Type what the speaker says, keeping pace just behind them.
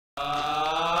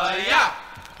Yeah!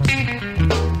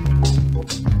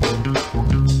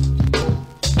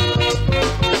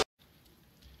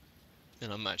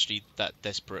 And I'm actually that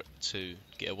desperate to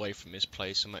get away from this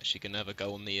place. I'm actually gonna have a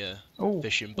go on the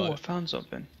fishing boat. Oh, I found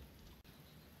something.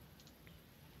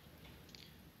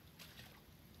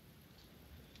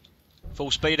 Full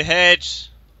speed ahead!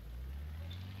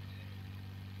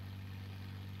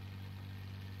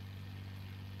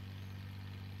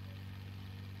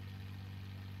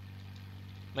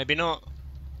 Maybe not.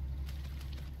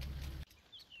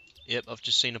 Yep, I've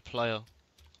just seen a player.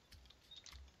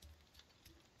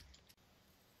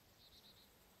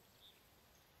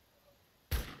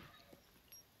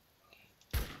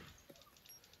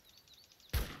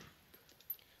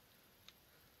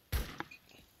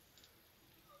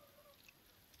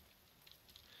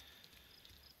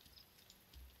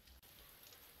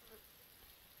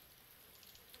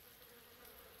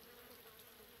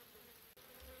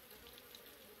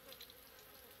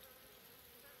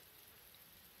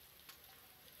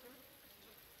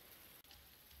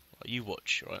 You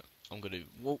watch, right? I'm gonna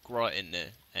walk right in there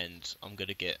and I'm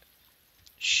gonna get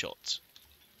shot.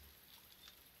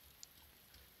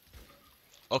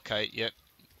 Okay, yep.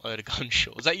 I heard a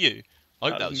gunshot. Was that you? I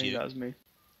hope that was me, you. That was me.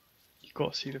 You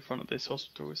gotta see the front of this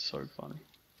hospital, it's so funny.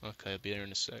 Okay, I'll be there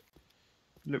in a sec.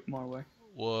 Look my way.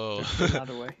 Whoa. Look the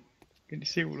ladder way. Can you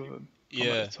see all of them? Come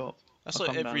Yeah. at the top. That's I'll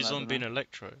like come every down zombie in ladder now.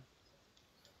 Electro.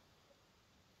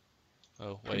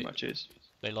 Oh, Pretty wait. much is.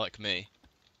 They like me.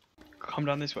 Come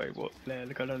down this way. What? There,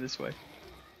 go down this way.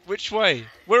 Which way?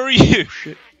 Where are you? Oh,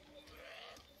 shit.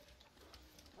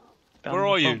 Down Where the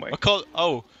are you? front way. I can't.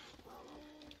 Oh.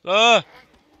 Ah!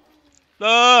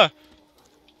 Ah!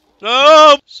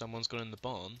 No! Someone's gone in the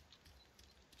barn.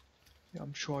 Yeah,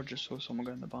 I'm sure I just saw someone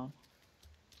go in the barn.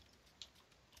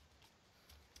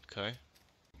 Okay.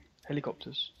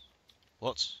 Helicopters.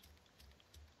 What?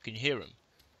 Can you hear him?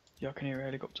 Yeah, I can hear a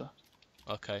helicopter.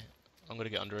 Okay. I'm gonna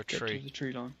get under a Get tree. to the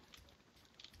tree line.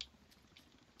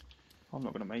 I'm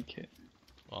not gonna make it.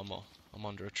 Well, I'm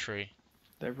under a tree.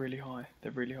 They're really high.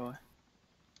 They're really high.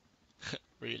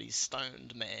 Really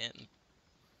stoned, man.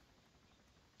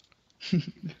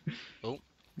 Oh.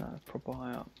 No, proper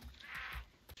high up.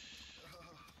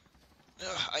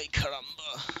 Ay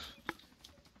caramba.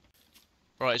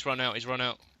 Right, he's run out, he's run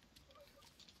out.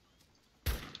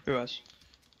 Who has?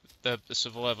 The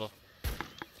survivor.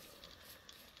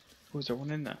 Was there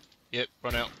one in there? Yep,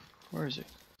 run out. Where is he?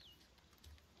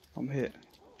 I'm hit.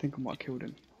 I think I might have killed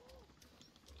him.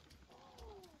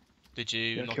 Did you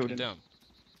Yeah, knock killed him him. down?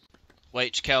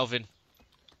 Wait, Calvin.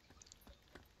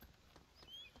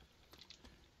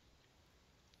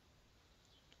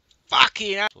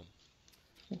 Fucking hell.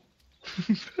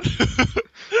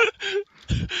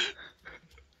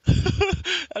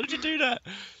 How did you do that?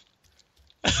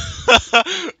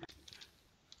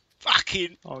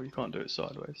 Fucking. Oh, you can't do it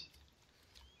sideways.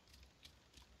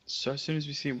 So as soon as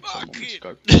we see someone, we just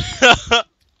go.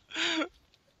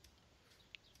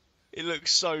 It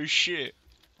looks so shit.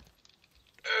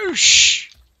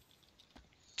 Oosh!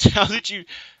 How did you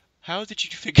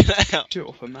figure that out? Do it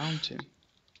off a mountain.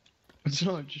 I don't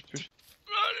know, just push.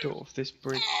 Do it off this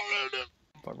bridge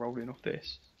by rolling off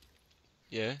this.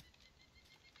 Yeah.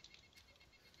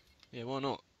 Yeah, why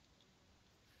not?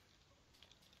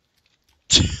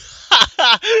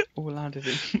 Oh, I landed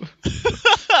him.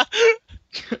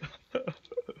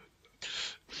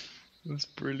 That's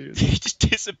brilliant. He just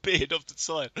disappeared off the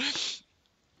side.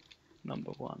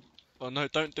 Number one. Oh no,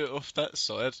 don't do it off that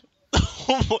side.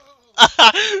 Oh,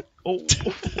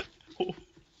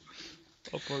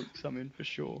 I broke something for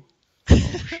sure.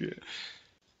 Oh shit.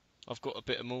 I've got a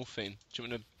bit of morphine. Do you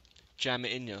want to jam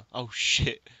it in you? Oh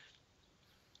shit.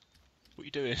 What are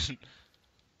you doing?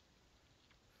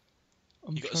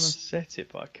 I'm You got trying to set it,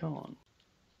 but I can't.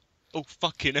 Oh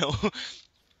fucking hell.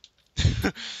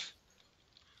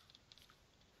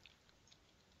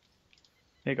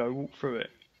 There you go, walk through it.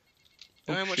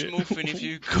 Oh, How much shit. morphine have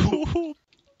you got?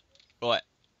 Right.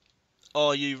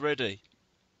 Are you ready?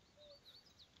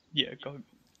 Yeah, go.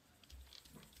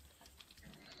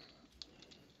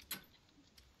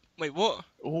 Wait, what?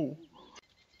 Oh.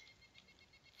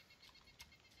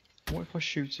 What if I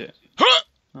shoot it?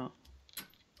 Oh.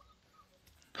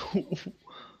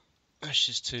 That's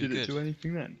just too Did good. it do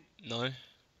anything then? No.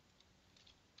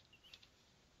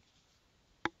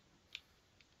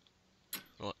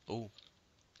 Right. Oh.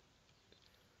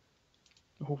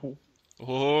 Oh.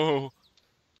 Oh.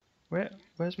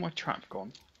 Where's my trap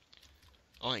gone?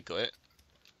 I ain't got it.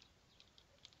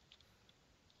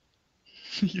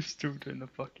 You're still doing the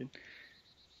fucking.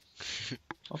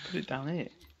 I'll put it down here.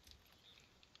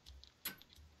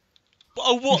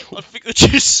 Oh, what? I think I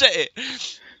just said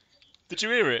it. Did you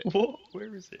hear it? What?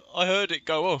 Where is it? I heard it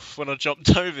go off when I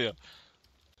jumped over you.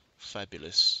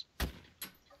 Fabulous. I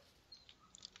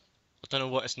don't know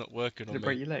why it's not working Did on it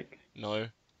break me. your leg? No.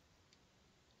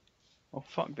 Oh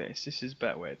fuck this. This is a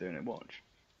better way of doing it. Watch.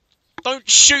 Don't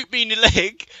shoot me in the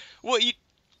leg! What are you...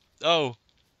 Oh.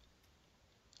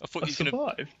 I thought I you were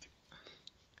gonna... survived.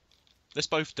 Let's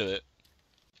both do it.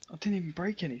 I didn't even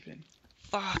break anything.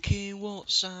 Fucking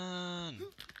Watson!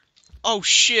 Oh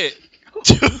shit!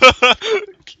 Oh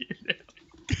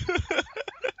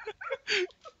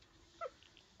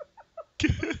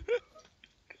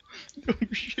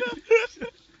shit.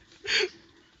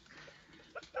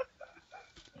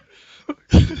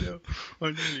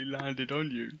 I nearly landed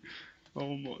on you.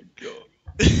 Oh my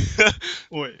god.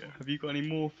 Wait, have you got any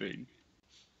morphine?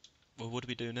 Well, what do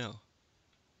we do now?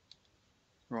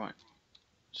 Right.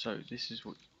 So this is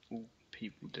what all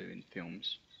people do in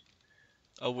films.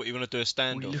 Oh, what, you want to do a We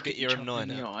standoff? look Get at your each other in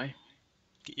M9 the out. eye.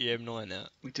 Get your M9 out.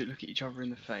 We do look at each other in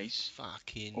the face.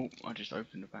 Fucking... Oh, I just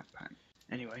opened the backpack.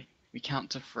 Anyway, we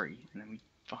count to 3 and then we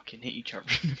fucking hit each other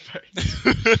in the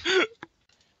face.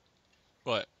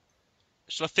 Right.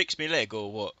 Shall I fix my leg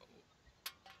or what?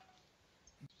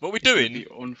 What are we It's gonna doing? be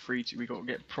on 3, 2, we gotta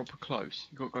get proper close.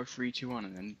 You gotta go 3, 2, 1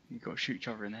 and then you gotta shoot each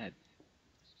other in the head.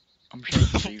 I'm showing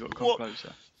you, so you gotta come What?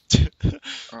 closer.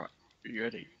 Alright, you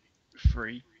ready?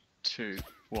 3, 2,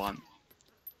 1.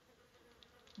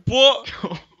 What?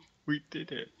 We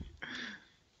did it.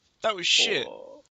 That was shit. Oh.